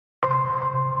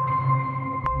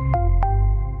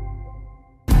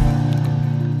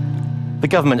The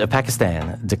government of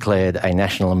Pakistan declared a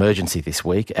national emergency this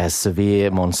week as severe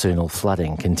monsoonal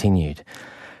flooding continued.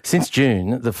 Since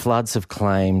June, the floods have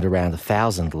claimed around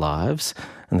 1,000 lives,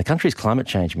 and the country's climate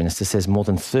change minister says more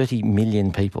than 30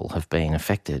 million people have been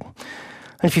affected.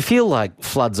 And if you feel like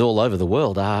floods all over the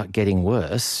world are getting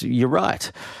worse, you're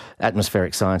right.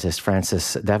 Atmospheric scientist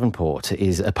Frances Davenport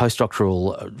is a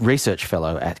postdoctoral research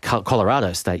fellow at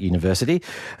Colorado State University,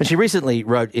 and she recently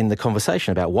wrote in The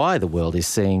Conversation about why the world is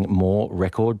seeing more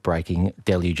record-breaking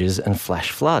deluges and flash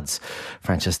floods.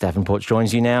 Frances Davenport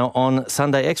joins you now on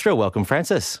Sunday Extra. Welcome,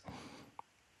 Frances.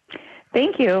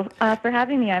 Thank you for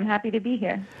having me. I'm happy to be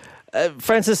here.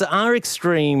 Frances, are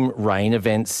extreme rain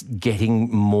events getting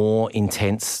more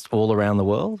intense all around the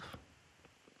world?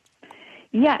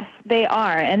 Yes, they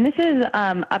are. And this is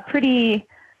a pretty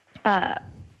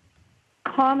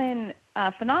common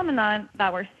phenomenon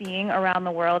that we're seeing around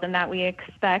the world and that we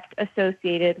expect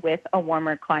associated with a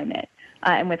warmer climate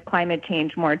and with climate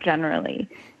change more generally.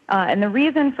 And the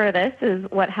reason for this is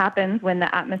what happens when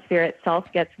the atmosphere itself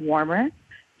gets warmer.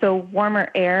 So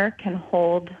warmer air can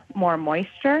hold more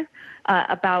moisture.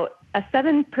 About a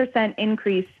 7%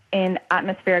 increase in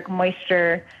atmospheric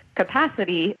moisture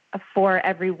capacity for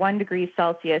every 1 degree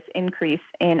Celsius increase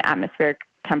in atmospheric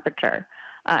temperature.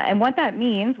 And what that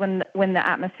means when the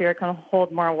atmosphere can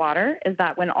hold more water is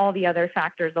that when all the other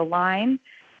factors align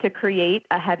to create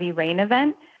a heavy rain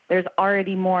event, there's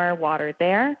already more water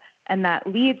there, and that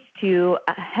leads to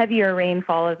a heavier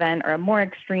rainfall event or a more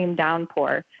extreme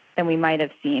downpour than we might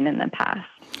have seen in the past.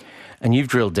 And you've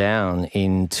drilled down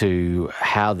into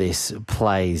how this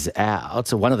plays out.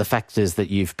 So one of the factors that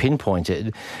you've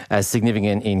pinpointed as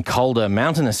significant in colder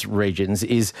mountainous regions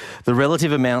is the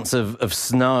relative amounts of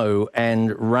snow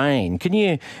and rain. Can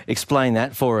you explain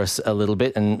that for us a little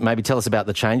bit and maybe tell us about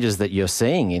the changes that you're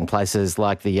seeing in places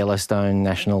like the Yellowstone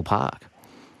National Park?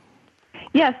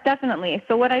 Yes, definitely.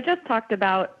 So what I just talked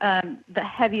about, the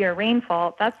heavier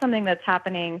rainfall, that's something that's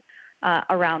happening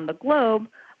around the globe.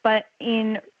 But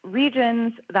in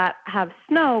regions that have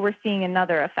snow, we're seeing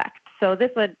another effect. So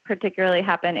this would particularly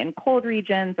happen in cold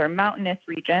regions or mountainous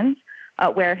regions,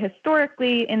 where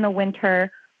historically in the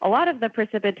winter, a lot of the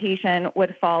precipitation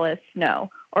would fall as snow,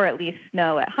 or at least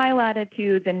snow at high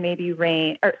latitudes and maybe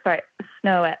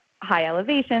snow at high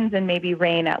elevations and maybe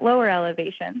rain at lower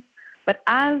elevations. But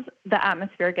as the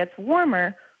atmosphere gets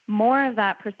warmer, more of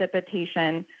that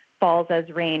precipitation falls as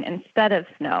rain instead of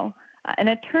snow. And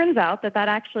it turns out that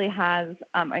actually has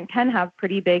and can have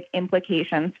pretty big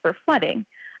implications for flooding.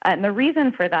 And the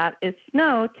reason for that is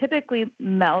snow typically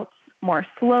melts more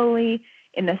slowly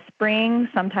in the spring,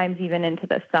 sometimes even into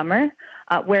the summer,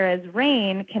 whereas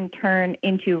rain can turn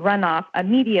into runoff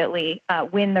immediately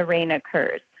when the rain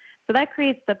occurs. So that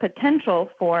creates the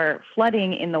potential for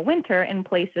flooding in the winter in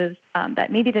places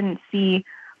that maybe didn't see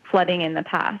flooding in the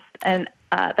past. And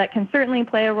that can certainly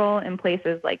play a role in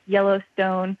places like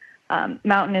Yellowstone,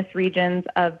 mountainous regions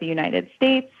of the United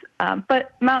States,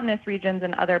 but mountainous regions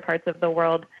in other parts of the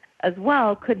world as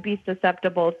well could be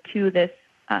susceptible to this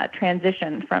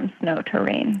transition from snow to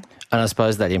rain. And I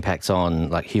suppose that impacts on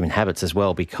like human habits as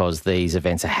well, because these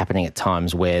events are happening at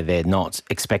times where they're not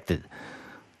expected.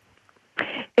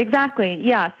 Exactly,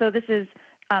 yeah. So this is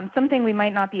something we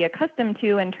might not be accustomed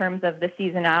to in terms of the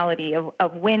seasonality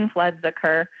of when floods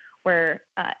occur, where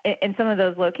in some of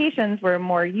those locations we're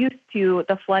more used to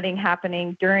the flooding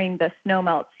happening during the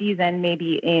snowmelt season,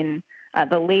 maybe in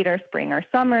the later spring or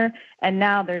summer, and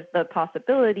now there's the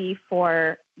possibility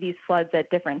for these floods at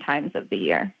different times of the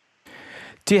year.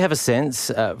 Do you have a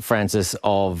sense, Frances,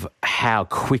 of how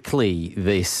quickly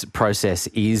this process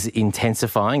is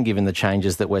intensifying given the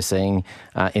changes that we're seeing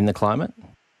in the climate?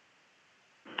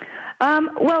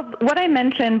 Well, what I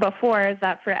mentioned before is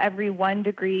that for every 1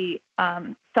 degree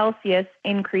Celsius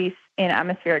increase in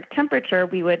atmospheric temperature,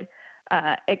 we would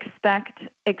expect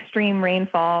extreme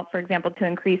rainfall, for example, to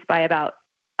increase by about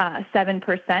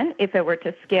 7% if it were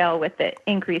to scale with the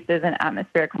increases in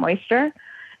atmospheric moisture.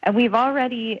 And we've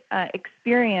already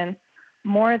experienced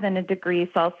more than 1 degree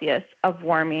Celsius of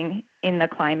warming in the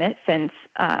climate since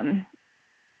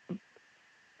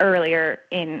earlier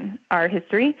in our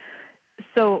history.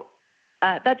 So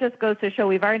that just goes to show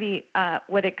we've already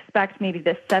would expect maybe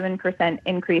this 7%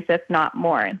 increase, if not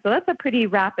more. And so that's a pretty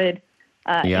rapid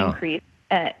increase.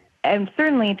 And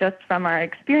certainly just from our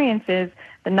experiences,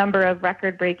 the number of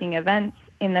record-breaking events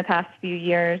in the past few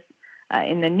years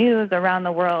in the news around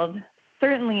the world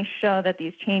certainly show that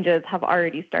these changes have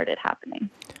already started happening.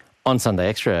 On Sunday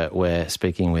Extra, we're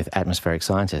speaking with atmospheric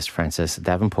scientist Frances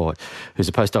Davenport, who's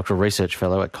a postdoctoral research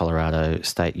fellow at Colorado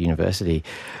State University.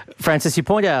 Frances, you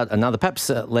point out another,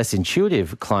 perhaps less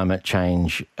intuitive climate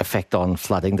change effect on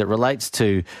flooding that relates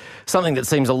to something that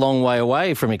seems a long way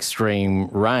away from extreme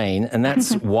rain, and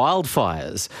that's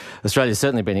wildfires. Australia's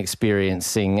certainly been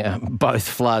experiencing both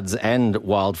floods and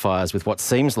wildfires with what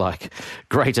seems like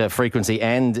greater frequency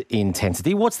and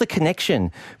intensity. What's the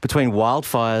connection between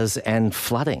wildfires and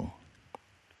flooding?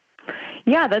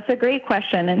 Yeah, that's a great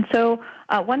question. And so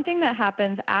one thing that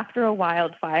happens after a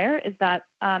wildfire is that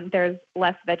there's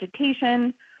less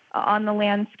vegetation on the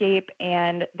landscape,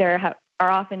 and there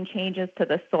are often changes to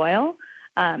the soil.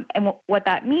 And what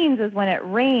that means is when it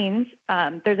rains,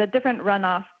 there's a different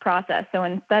runoff process. So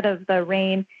instead of the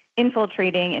rain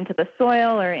infiltrating into the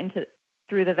soil or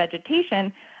through the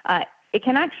vegetation, it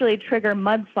can actually trigger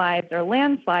mudslides or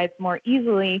landslides more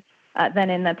easily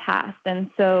than in the past. And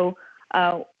so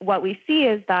what we see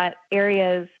is that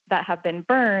areas that have been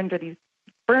burned, or these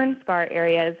burn scar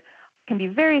areas, can be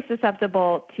very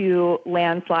susceptible to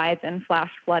landslides and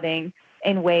flash flooding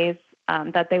in ways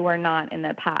that they were not in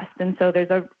the past. And so there's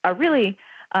a really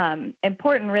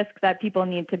important risk that people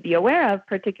need to be aware of,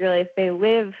 particularly if they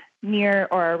live near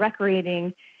or are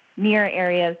recreating near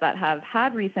areas that have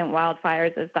had recent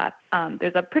wildfires, is that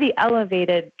there's a pretty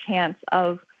elevated chance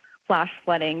of flash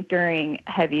flooding during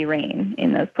heavy rain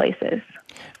in those places.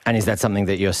 And is that something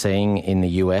that you're seeing in the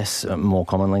US more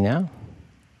commonly now?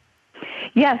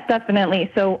 Yes, definitely.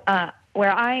 So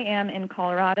where I am in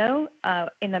Colorado,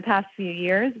 in the past few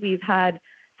years, we've had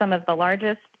some of the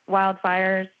largest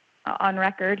wildfires on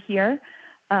record here.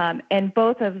 And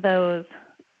both of those,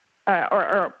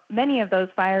 or many of those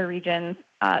fire regions,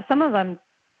 some of them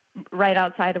right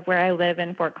outside of where I live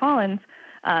in Fort Collins,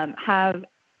 have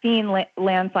seen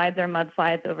landslides or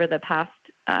mudslides over the past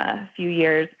few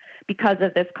years because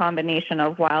of this combination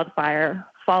of wildfire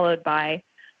followed by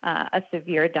a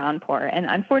severe downpour. And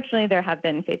unfortunately, there have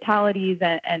been fatalities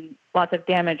and lots of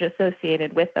damage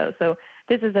associated with those. So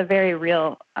this is a very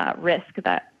real risk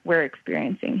that we're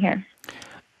experiencing here.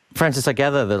 Frances, I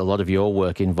gather that a lot of your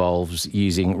work involves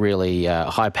using really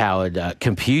high-powered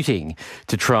computing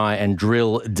to try and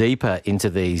drill deeper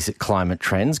into these climate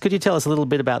trends. Could you tell us a little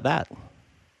bit about that?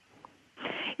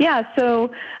 Yeah,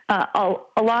 so a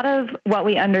lot of what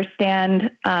we understand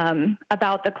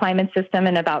about the climate system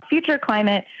and about future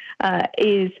climate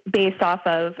is based off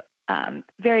of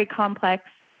very complex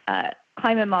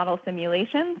climate model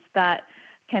simulations that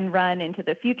can run into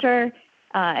the future,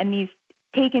 and these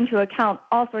take into account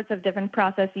all sorts of different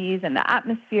processes in the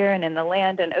atmosphere and in the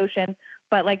land and ocean.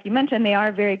 But like you mentioned, they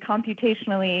are very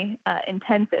computationally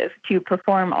intensive to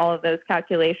perform all of those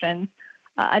calculations.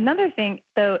 Another thing,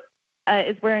 though,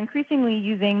 is we're increasingly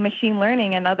using machine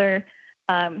learning and other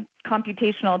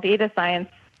computational data science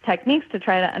techniques to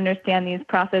try to understand these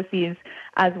processes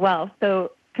as well.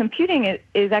 So computing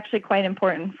is actually quite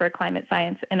important for climate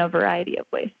science in a variety of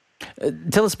ways.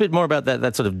 Tell us a bit more about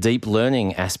that sort of deep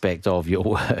learning aspect of your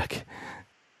work.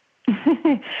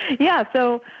 Yeah,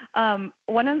 so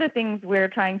one of the things we're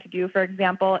trying to do, for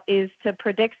example, is to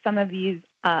predict some of these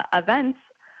events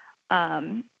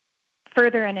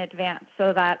further in advance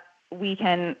so that we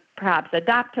can perhaps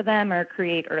adapt to them or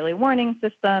create early warning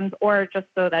systems, or just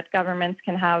so that governments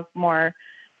can have more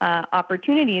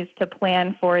opportunities to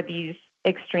plan for these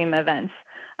extreme events.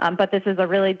 But this is a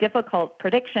really difficult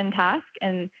prediction task,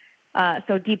 and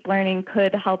so deep learning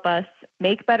could help us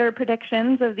make better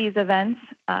predictions of these events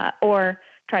or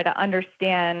try to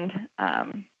understand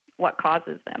what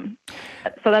causes them.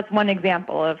 So that's one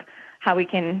example of how we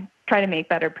can try to make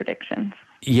better predictions.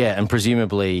 Yeah, and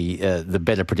presumably the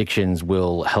better predictions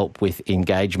will help with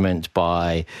engagement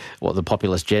by the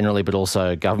populace generally, but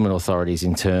also government authorities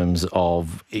in terms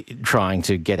of trying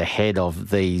to get ahead of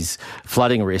these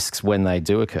flooding risks when they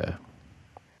do occur.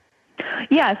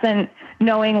 Yes, and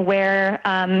knowing where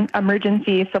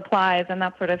emergency supplies and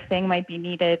that sort of thing might be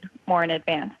needed more in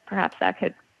advance. Perhaps that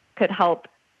could help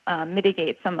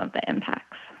mitigate some of the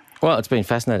impacts. Well, it's been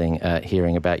fascinating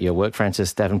hearing about your work,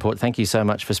 Frances Davenport. Thank you so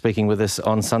much for speaking with us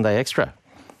on Sunday Extra.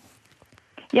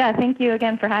 Yeah, thank you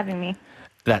again for having me.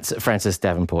 That's Frances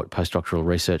Davenport, postdoctoral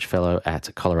research fellow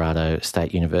at Colorado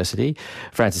State University.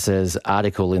 Frances's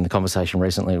article in The Conversation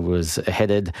recently was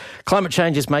headed, "Climate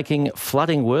Change is Making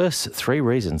Flooding Worse. 3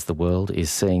 Reasons the World is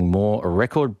Seeing More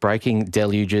Record-Breaking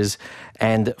Deluges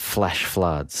and Flash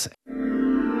Floods."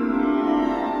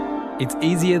 It's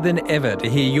easier than ever to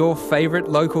hear your favourite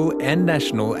local and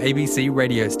national ABC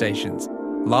radio stations,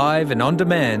 live and on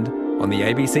demand on the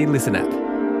ABC Listen app.